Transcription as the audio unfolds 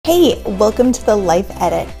Hey, welcome to the Life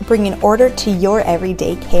Edit, bringing order to your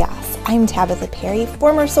everyday chaos. I'm Tabitha Perry,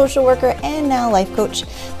 former social worker and now life coach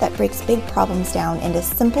that breaks big problems down into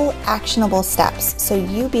simple, actionable steps so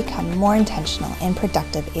you become more intentional and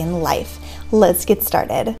productive in life. Let's get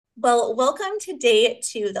started. Well, welcome today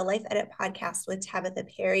to the Life Edit podcast with Tabitha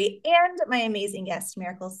Perry and my amazing guest,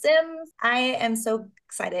 Miracle Sims. I am so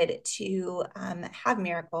excited to have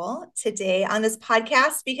Miracle today on this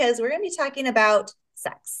podcast because we're going to be talking about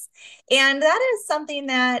sex. And that is something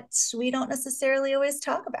that we don't necessarily always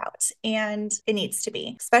talk about. And it needs to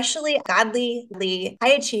be, especially godly,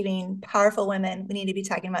 high achieving, powerful women. We need to be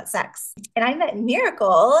talking about sex. And I met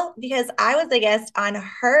Miracle because I was a guest on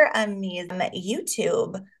her amazing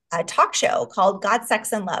YouTube talk show called God,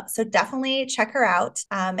 Sex, and Love. So definitely check her out.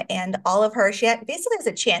 And all of her, basically has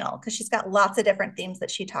a channel because she's got lots of different themes that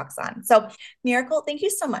she talks on. So Miracle, thank you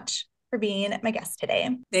so much for being my guest today.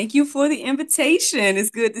 Thank you for the invitation. It's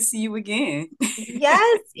good to see you again.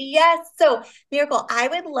 Yes. So, Miracle, I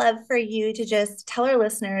would love for you to just tell our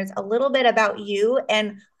listeners a little bit about you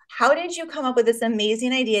and how did you come up with this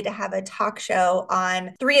amazing idea to have a talk show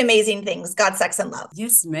on three amazing things, God, sex, and love?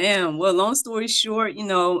 Yes, ma'am. Well, long story short,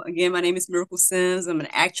 again, my name is Miracle Sims. I'm an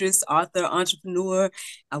actress, author, entrepreneur.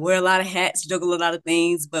 I wear a lot of hats, juggle a lot of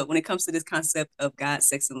things. But when it comes to this concept of God,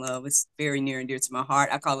 sex, and love, it's very near and dear to my heart.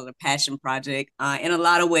 I call it a passion project in a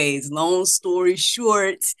lot of ways. Long story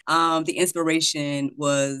short, the inspiration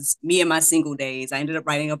was me and my single days. I ended up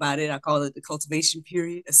writing about it. I call it the cultivation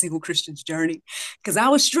period, a single Christian's journey. Because I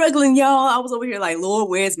was struggling, y'all. I was over here like, Lord,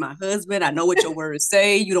 where's my husband? I know what your words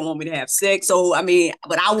say. You don't want me to have sex. So,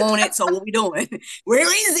 but I want it. So what we doing?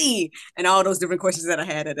 Where is he? And all those different questions that I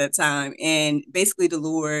had at that time. And basically the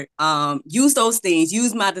Lord used those things,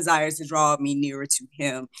 used my desires to draw me nearer to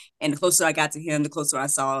him. And the closer I got to him, the closer I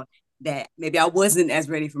saw that maybe I wasn't as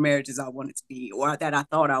ready for marriage as I wanted to be, or that I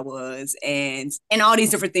thought I was, and all these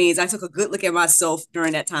different things. I took a good look at myself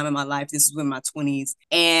during that time in my life. This was in my 20s,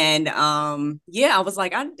 and I was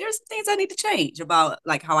like, there's some things I need to change about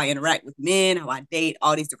like how I interact with men, how I date,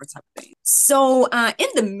 all these different type of things. So in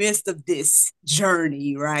the midst of this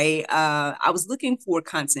journey, right, I was looking for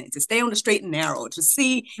content to stay on the straight and narrow to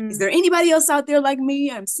see is there anybody else out there like me?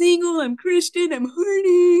 I'm single, I'm Christian, I'm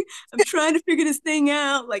horny, I'm trying to figure this thing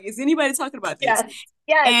out. Like, is anybody talking about this?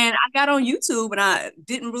 Yes. And I got on YouTube and I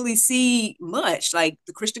didn't really see much. Like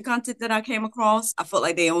the Christian content that I came across, I felt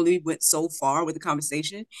like they only went so far with the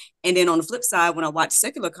conversation. And then on the flip side, when I watched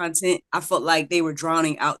secular content, I felt like they were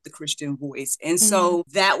drowning out the Christian voice. And so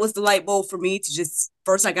that was the light bulb for me to just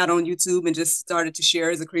first I got on YouTube and just started to share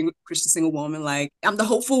as a Christian single woman, like, I'm the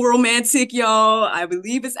hopeful romantic, y'all. I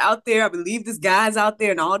believe it's out there. I believe this guy's out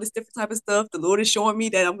there and all this different type of stuff. The Lord is showing me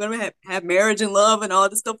that I'm going to have marriage and love and all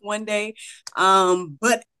this stuff one day.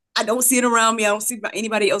 But I don't see it around me. I don't see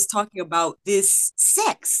anybody else talking about this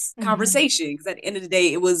sex conversation. Because at the end of the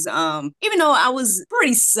day, it was, even though I was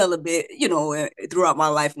pretty celibate, throughout my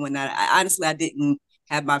life and whatnot, I didn't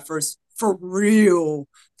have my first for real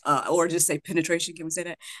or just say penetration. Can we say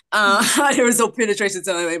that? There was no penetration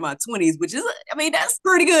until in my 20s, which is, that's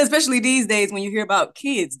pretty good, especially these days when you hear about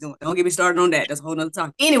kids doing. Don't get me started on that. That's a whole nother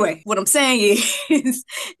talk. Anyway, what I'm saying is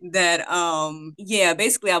that,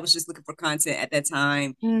 basically I was just looking for content at that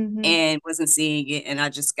time and wasn't seeing it. And I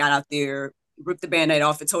just got out there, ripped the band-aid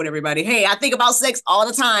off and told everybody, hey, I think about sex all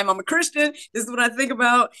the time. I'm a Christian. This is what I think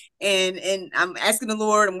about. And I'm asking the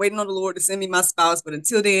Lord, I'm waiting on the Lord to send me my spouse. But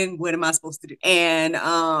until then, what am I supposed to do? And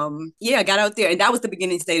I got out there. And that was the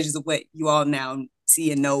beginning stages of what you all now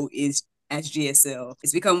see and know is as GSL.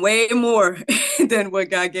 It's become way more than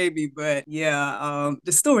what God gave me. But the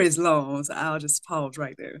story is long. So I'll just pause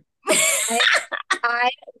right there. I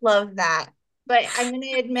love that. But I'm going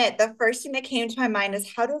to admit the first thing that came to my mind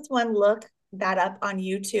is how does one look that up on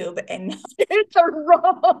YouTube and it's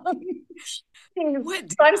wrong?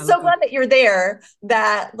 So I'm so glad that you're there,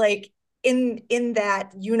 that like in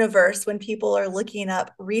that universe when people are looking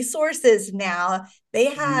up resources now,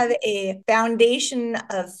 they have a foundation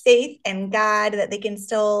of faith and God that they can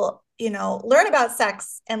still learn about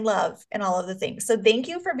sex and love and all of the things. So thank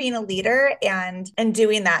you for being a leader and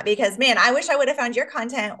doing that, because man, I wish I would have found your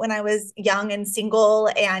content when I was young and single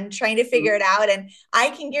and trying to figure it out. And I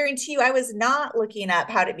can guarantee you I was not looking up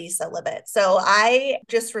how to be celibate. So I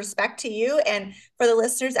just respect to you. And for the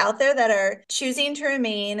listeners out there that are choosing to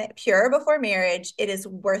remain pure before marriage, it is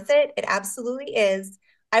worth it. It absolutely is.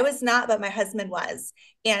 I was not, but my husband was.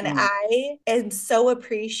 And I am so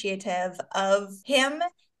appreciative of him.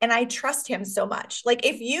 And I trust him so much. Like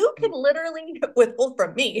if you could literally withhold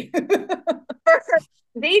from me for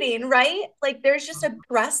dating, right? Like there's just a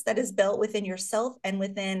trust that is built within yourself and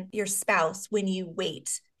within your spouse when you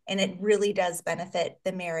wait and it really does benefit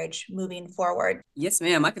the marriage moving forward. Yes,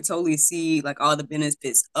 ma'am. I can totally see like all the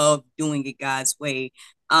benefits of doing it God's way.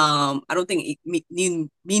 I don't think me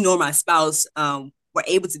nor my spouse were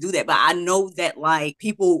able to do that, but I know that like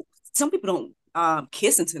some people don't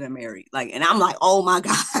kiss until they're married. Like, and I'm like, oh my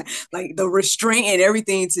God, like the restraint and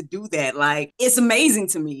everything to do that. Like, it's amazing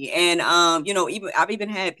to me. And even I've even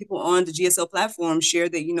had people on the GSL platform share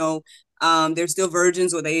that, they're still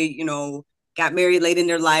virgins or they, got married late in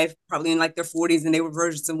their life, probably in like their 40s, and they were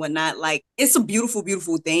virgins and whatnot. Like, it's a beautiful,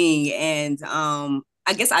 beautiful thing. And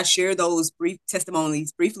I guess I share those brief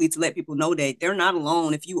testimonies briefly to let people know that they're not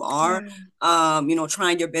alone. If you are, Yeah.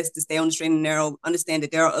 trying your best to stay on the straight and narrow, understand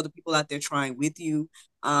that there are other people out there trying with you.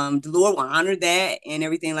 The Lord will honor that and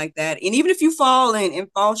everything like that. And even if you fall and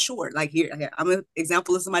fall short, like here, I'm an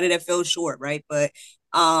example of somebody that fell short, right? But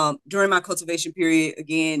during my cultivation period,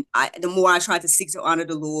 again, the more I tried to seek to honor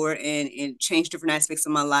the Lord and change different aspects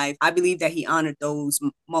of my life, I believe that He honored those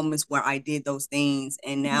moments where I did those things,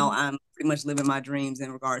 and now Mhm. I'm pretty much living my dreams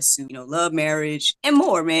in regards to love, marriage, and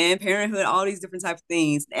more, man, parenthood, all these different types of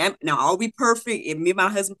things. And now I'll be perfect, and me and my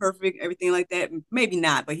husband perfect, everything like that. Maybe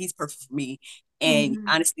not, but he's perfect for me. And Mhm.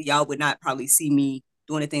 honestly, y'all would not probably see me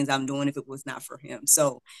doing the things I'm doing if it was not for him.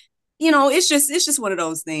 So it's just one of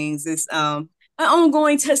those things. It's an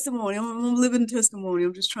ongoing testimony. I'm a living testimony.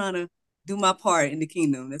 I'm just trying to do my part in the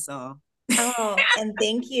kingdom. That's all. Oh, and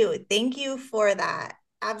thank you. Thank you for that.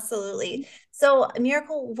 Absolutely. So,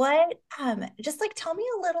 Miracle, what just like tell me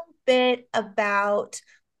a little bit about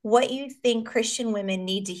what you think Christian women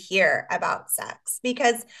need to hear about sex,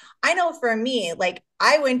 because I know for me, like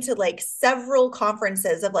I went to like several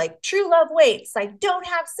conferences of like true love waits, like don't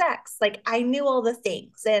have sex. Like I knew all the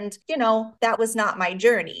things, and that was not my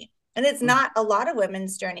journey. And it's Mm. not a lot of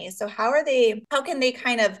women's journeys. So how can they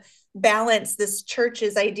kind of balance this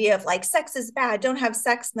church's idea of like sex is bad, don't have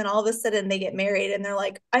sex, and then all of a sudden they get married and they're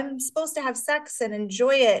like, I'm supposed to have sex and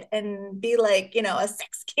enjoy it and be like, a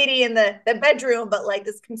sex kitty in the bedroom, but like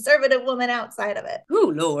this conservative woman outside of it.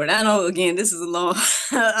 Oh Lord, I know. Again, this is a long,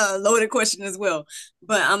 loaded question as well.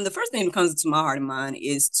 But the first thing that comes to my heart and mind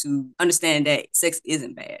is to understand that sex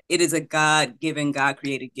isn't bad. It is a God-given,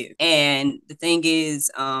 God-created gift. And the thing is,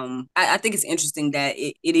 I think it's interesting that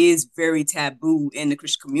it is very taboo in the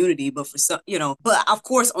Christian community. But for some, but of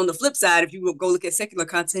course, on the flip side, if you will go look at secular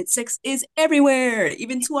content, sex is everywhere,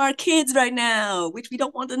 even to our kids right now, which we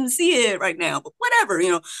don't want them to see it right now. But whatever,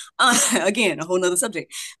 again, a whole nother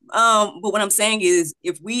subject. But what I'm saying is,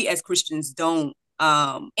 if we as Christians don't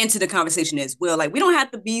enter the conversation as well, like we don't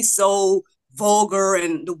have to be so vulgar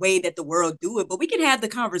and the way that the world do it, but we can have the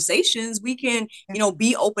conversations. We can,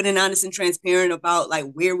 be open and honest and transparent about like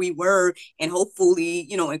where we were, and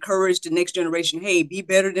hopefully, encourage the next generation. Hey, be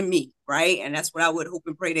better than me, right? And that's what I would hope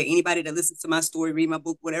and pray that anybody that listens to my story, read my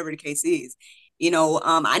book, whatever the case is.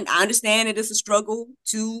 I understand it is a struggle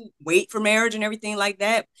to wait for marriage and everything like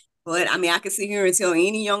that. But I mean, I can sit here and tell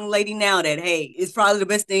any young lady now that, hey, it's probably the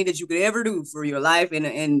best thing that you could ever do for your life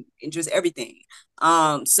and just everything.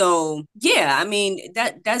 So yeah, I mean,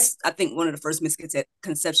 that's I think one of the first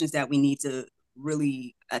misconceptions that we need to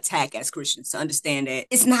really attack as Christians, to understand that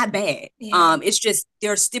it's not bad. Yeah. It's just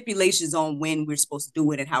there are stipulations on when we're supposed to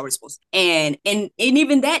do it and how we're supposed to. And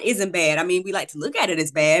even that isn't bad. I mean, we like to look at it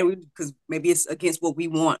as bad because maybe it's against what we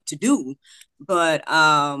want to do. But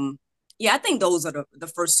yeah, I think those are the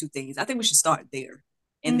first two things. I think we should start there.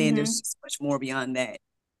 And then there's Mm-hmm. just much more beyond that.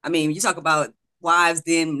 I mean, you talk about wives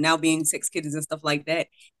then now being sex kittens and stuff like that.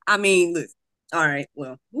 I mean, look, all right,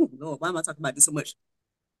 well, ooh, Lord, why am I talking about this so much?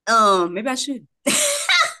 Maybe I should.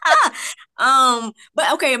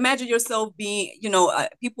 But okay, imagine yourself being,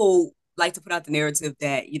 people like to put out the narrative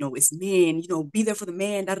that, it's men, be there for the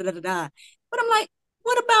man, da da da da da. But I'm like,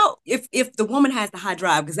 what about if the woman has the high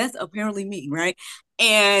drive? Because that's apparently me, right?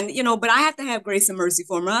 And but I have to have grace and mercy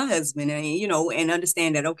for my husband, and and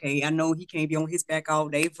understand that okay, I know he can't be on his back all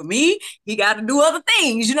day. For me, he got to do other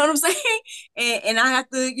things. You know what I'm saying? And I have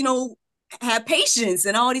to, have patience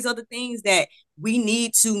and all these other things that we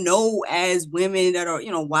need to know as women that are,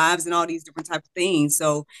 wives and all these different type of things.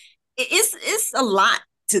 So it's a lot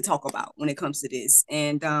to talk about when it comes to this.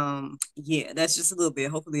 And yeah, that's just a little bit.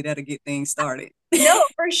 Hopefully that'll get things started. No,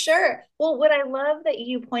 for sure. Well, what I love that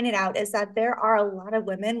you pointed out is that there are a lot of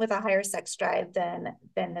women with a higher sex drive than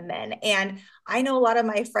the men. And I know a lot of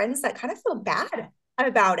my friends that kind of feel bad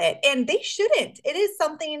about it, and they shouldn't. It is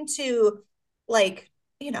something to like,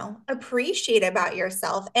 appreciate about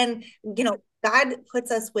yourself. And, God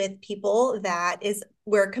puts us with people that is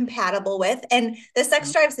we're compatible with, and the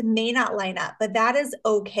sex drives may not line up, but that is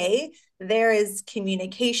okay. There is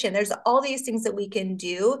communication. There's all these things that we can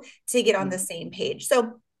do to get on the same page.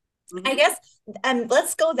 So I Mm-hmm. guess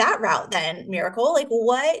let's go that route then, Miracle. Like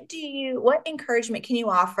what encouragement can you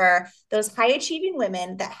offer those high achieving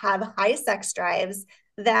women that have high sex drives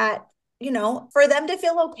that, for them to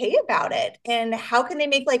feel okay about it? And how can they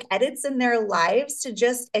make like edits in their lives to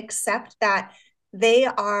just accept that they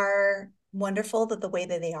are wonderful that the way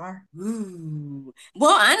that they are? Ooh.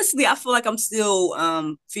 Well, honestly, I feel like I'm still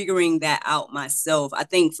figuring that out myself. I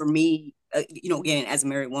think for me, again, as a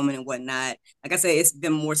married woman and whatnot, like I said, it's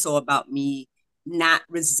been more so about me not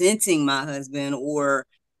resenting my husband or,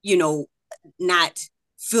 you know, not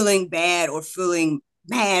feeling bad or feeling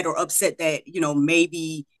mad or upset that,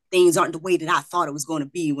 maybe things aren't the way that I thought it was going to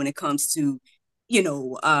be when it comes to, you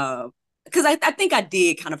know, because I think I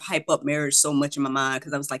did kind of hype up marriage so much in my mind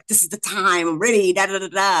because I was like, this is the time, I'm ready, da da da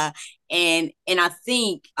da. And I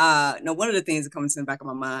think no, one of the things that comes in the back of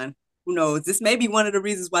my mind, who knows, this may be one of the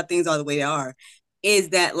reasons why things are the way they are, is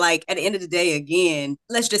that like at the end of the day, again,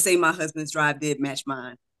 let's just say my husband's drive did match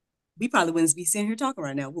mine, we probably wouldn't be sitting here talking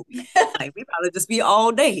right now, would we? Like we probably just be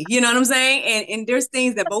all day. You know what I'm saying? And there's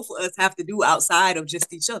things that both of us have to do outside of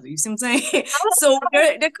just each other. You see what I'm saying? So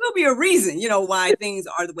there could be a reason, why things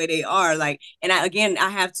are the way they are. Like, and I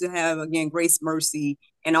have to have again grace, mercy,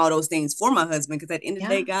 and all those things for my husband because at the end of the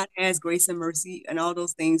day, Yeah. God has grace and mercy and all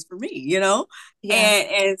those things for me. Yeah.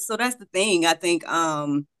 And so that's the thing. I think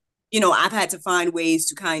I've had to find ways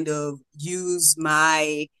to kind of use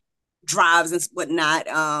my drives and whatnot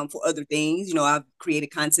for other things. I've created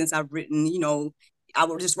contents, I've written, I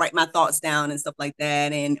will just write my thoughts down and stuff like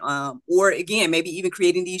that. And or again, maybe even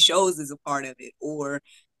creating these shows as a part of it, or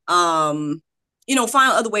find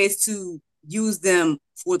other ways to use them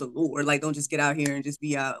for the Lord. Like don't just get out here and just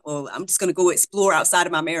be well, I'm just gonna go explore outside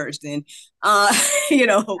of my marriage then. Uh, you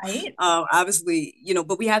know, Right. obviously,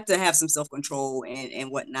 but we have to have some self-control and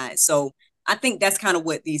whatnot. So I think that's kind of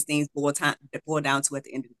what these things boil down to at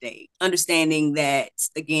the end of the day. Understanding that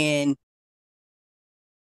again,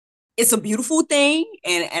 it's a beautiful thing,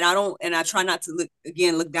 and I try not to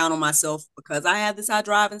look down on myself because I have this high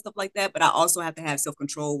drive and stuff like that. But I also have to have self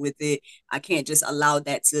control with it. I can't just allow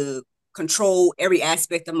that to control every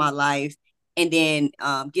aspect of my life and then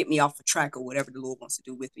get me off the track or whatever the Lord wants to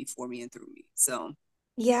do with me, for me, and through me. So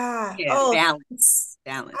Yeah. yeah, Oh, balance.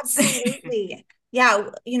 absolutely. Yeah,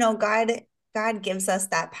 God gives us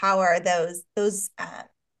that power, those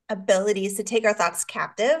abilities to take our thoughts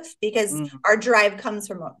captive because Mm-hmm. our drive comes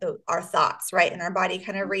from our thoughts, right? And our body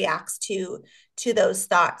kind of reacts to those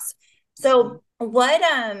thoughts. Mm-hmm. So what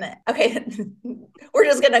okay, we're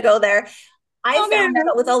just gonna go there. I Okay. found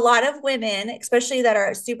that with a lot of women, especially that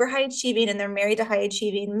are super high achieving and they're married to high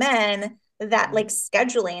achieving men, that like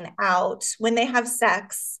scheduling out when they have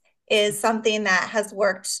sex is something that has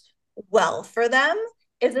worked well for them.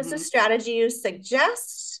 Is this a Mm-hmm. strategy you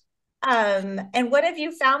suggest? And what have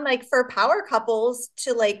you found like for power couples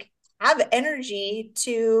to like have energy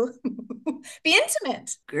to be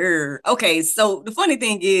intimate? Girl. Okay, so the funny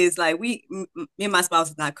thing is, like, me and my spouse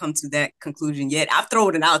have not come to that conclusion yet. I've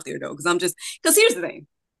thrown it out there though, because here's the thing.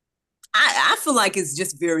 I feel like it's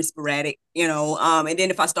just very sporadic, and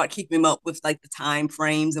then if I start keeping up with like the time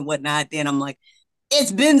frames and whatnot, then I'm like,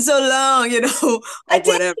 it's been so long, I or did.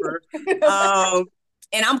 whatever. Um,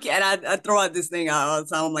 and I throw out this thing out all the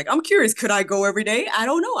time. I'm like, I'm curious, could I go every day? I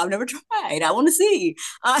don't know. I've never tried. I want to see.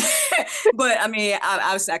 Uh, but I mean,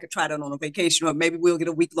 obviously I could try that on a vacation, or maybe we'll get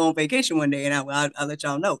a week long vacation one day, and I'll let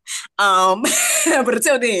y'all know. Um, but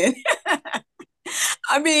until then,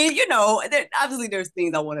 I mean, obviously there's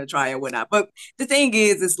things I want to try and whatnot. But the thing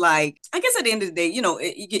is, it's like, I guess at the end of the day,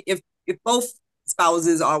 if both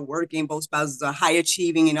spouses are working, both spouses are high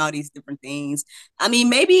achieving and all these different things, I mean,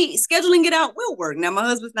 maybe scheduling it out will work. Now, my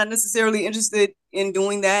husband's not necessarily interested in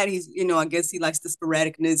doing that. He's, I guess he likes the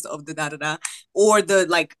sporadicness of the da da da, or the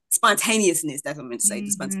like spontaneousness. That's what I meant to say, the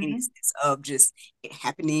Mm-hmm. spontaneousness of just it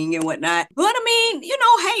happening and whatnot. But I mean,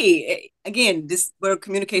 hey, again, this where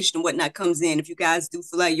communication and whatnot comes in. If you guys do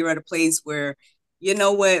feel like you're at a place where, you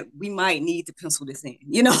know what, we might need to pencil this in,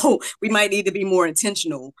 we might need to be more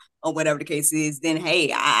intentional or whatever the case is, then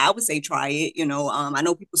hey, I would say try it. I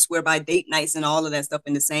know people swear by date nights and all of that stuff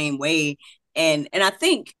in the same way. And I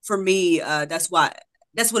think for me, that's what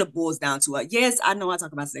it boils down to. Yes, I know I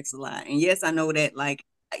talk about sex a lot. And yes, I know that like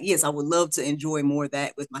yes, I would love to enjoy more of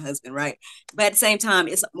that with my husband, right? But at the same time,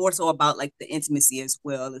 it's more so about like the intimacy as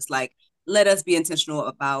well. It's like let us be intentional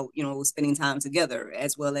about, spending time together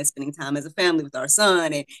as well as spending time as a family with our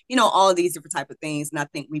son and, all these different type of things. And I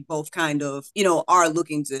think we both kind of, are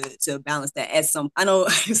looking to balance that as some, I know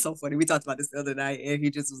it's so funny. We talked about this the other night and he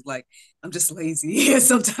just was like, I'm just lazy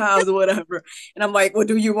sometimes or whatever. And I'm like, well,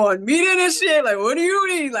 do you want meat in this shit? Like, what do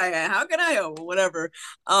you need? Like, how can I help or whatever?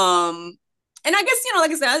 And I guess,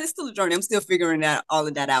 like I said, it's still a journey. I'm still figuring all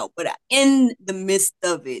of that out. But in the midst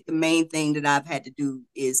of it, the main thing that I've had to do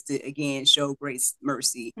is to, again, show grace,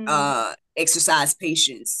 mercy, exercise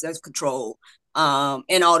patience, self-control,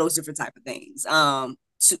 and all those different type of things.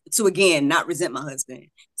 To again, not resent my husband,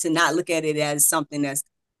 to not look at it as something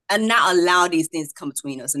and not allow these things to come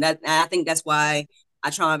between us. And I think that's why I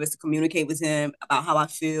try my best to communicate with him about how I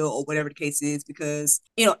feel or whatever the case is, because,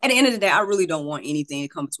 at the end of the day, I really don't want anything to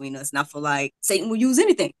come between us. And I feel like Satan will use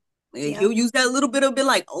anything. Yeah. He'll use that little bit of it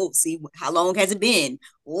like, oh, see, how long has it been?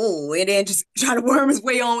 Oh, and then just try to worm his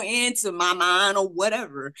way on into my mind or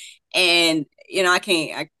whatever. And, I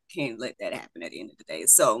can't let that happen at the end of the day.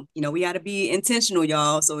 So, we got to be intentional,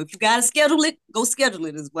 y'all. So if you got to schedule it, go schedule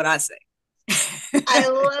it is what I say. I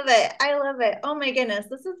love it. I love it. Oh my goodness.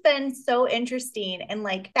 This has been so interesting and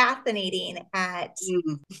like fascinating at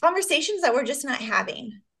conversations that we're just not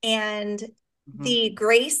having. And the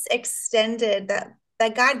grace extended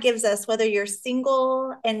that God gives us, whether you're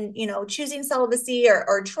single and, choosing celibacy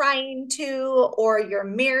or trying to, or you're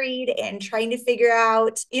married and trying to figure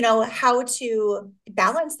out, how to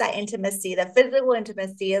balance that intimacy, the physical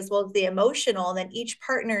intimacy, as well as the emotional, and then each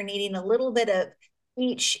partner needing a little bit of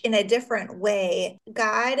each in a different way.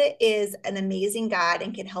 God is an amazing God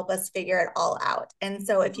and can help us figure it all out. And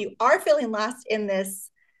so if you are feeling lost in this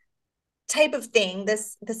type of thing,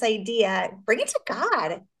 this idea, bring it to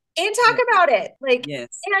God and talk about it. Like, and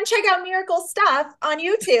check out Miracle Stuff on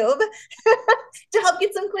YouTube to help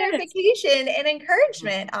get some clarification and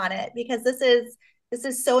encouragement on it, because this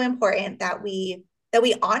is so important that we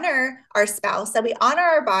honor our spouse, that we honor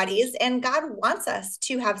our bodies, and God wants us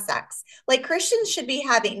to have sex. Like, Christians should be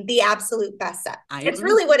having the absolute best sex. It's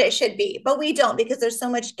really what it should be, but we don't, because there's so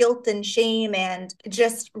much guilt and shame and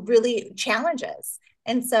just really challenges.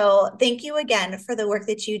 And so thank you again for the work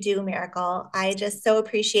that you do, Miracle. I just so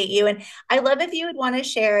appreciate you. And I love if you would want to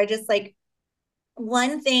share just like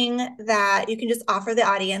one thing that you can just offer the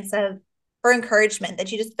audience for encouragement,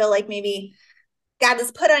 that you just feel like maybe God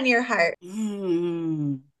has put on your heart.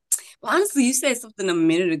 Well, honestly, you said something a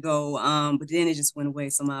minute ago, but then it just went away.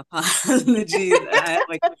 So my apologies. I have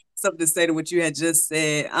like something to say to what you had just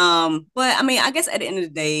said. But I mean, I guess at the end of the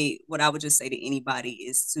day, what I would just say to anybody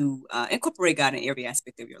is to incorporate God in every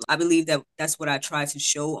aspect of your life. I believe that that's what I try to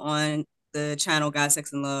show on the channel, God,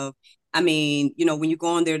 Sex, and Love. I mean, when you go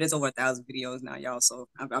on there, there's over 1,000 videos now, y'all. So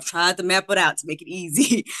I've tried to map it out to make it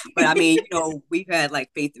easy. But I mean, we've had like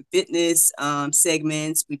faith and fitness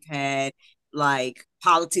segments. We've had like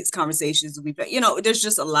politics conversations. We've there's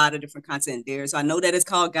just a lot of different content there. So I know that it's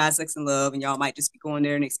called God, Sex, and Love, and y'all might just be going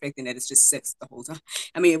there and expecting that it's just sex the whole time.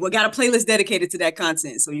 I mean, we got a playlist dedicated to that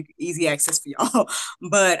content, so you can easy access for y'all.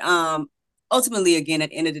 But ultimately, again, at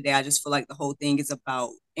the end of the day, I just feel like the whole thing is about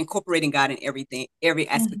incorporating God in everything, every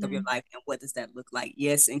aspect of your life. And what does that look like?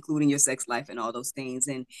 Yes, including your sex life and all those things.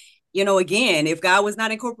 And, again, if God was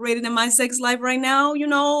not incorporated in my sex life right now,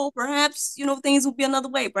 perhaps, things would be another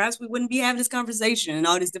way. Perhaps we wouldn't be having this conversation and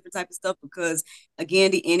all this different type of stuff, because,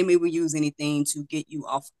 again, the enemy will use anything to get you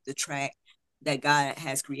off the track that God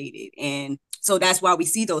has created. And so that's why we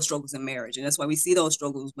see those struggles in marriage. And that's why we see those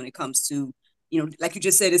struggles when it comes to, like you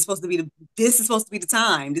just said, this is supposed to be the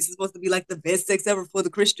time. This is supposed to be like the best sex ever for the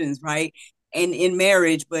Christians, right? And in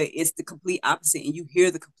marriage, but it's the complete opposite. And you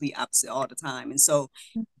hear the complete opposite all the time. And so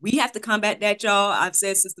we have to combat that, y'all. I've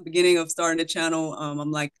said since the beginning of starting the channel, I'm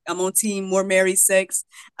on team more married sex.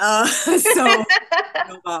 So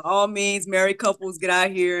by all means, married couples, get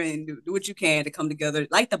out here and do what you can to come together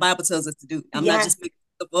like the Bible tells us to do. I'm not just making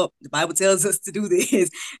up. The Bible tells us to do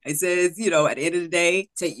this. It says, at the end of the day,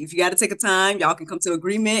 if you got to take a time, y'all can come to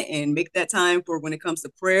agreement and make that time for when it comes to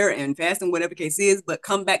prayer and fasting, whatever the case is, but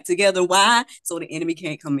come back together. Why? So the enemy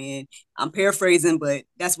can't come in. I'm paraphrasing, but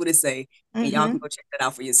that's what it say. And y'all can go check that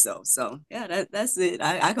out for yourself. So yeah, that's it.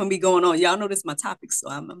 I can be going on. Y'all know this is my topic, so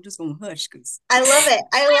I'm just gonna hush because I love it.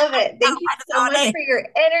 I love it. Thank you so much for your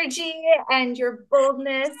energy and your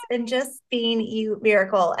boldness and just being you,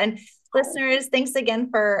 Miracle. And listeners, thanks again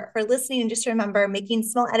for listening. And just remember, making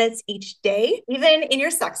small edits each day, even in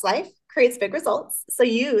your sex life, creates big results. So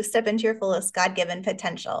you step into your fullest God-given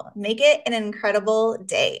potential. Make it an incredible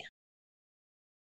day.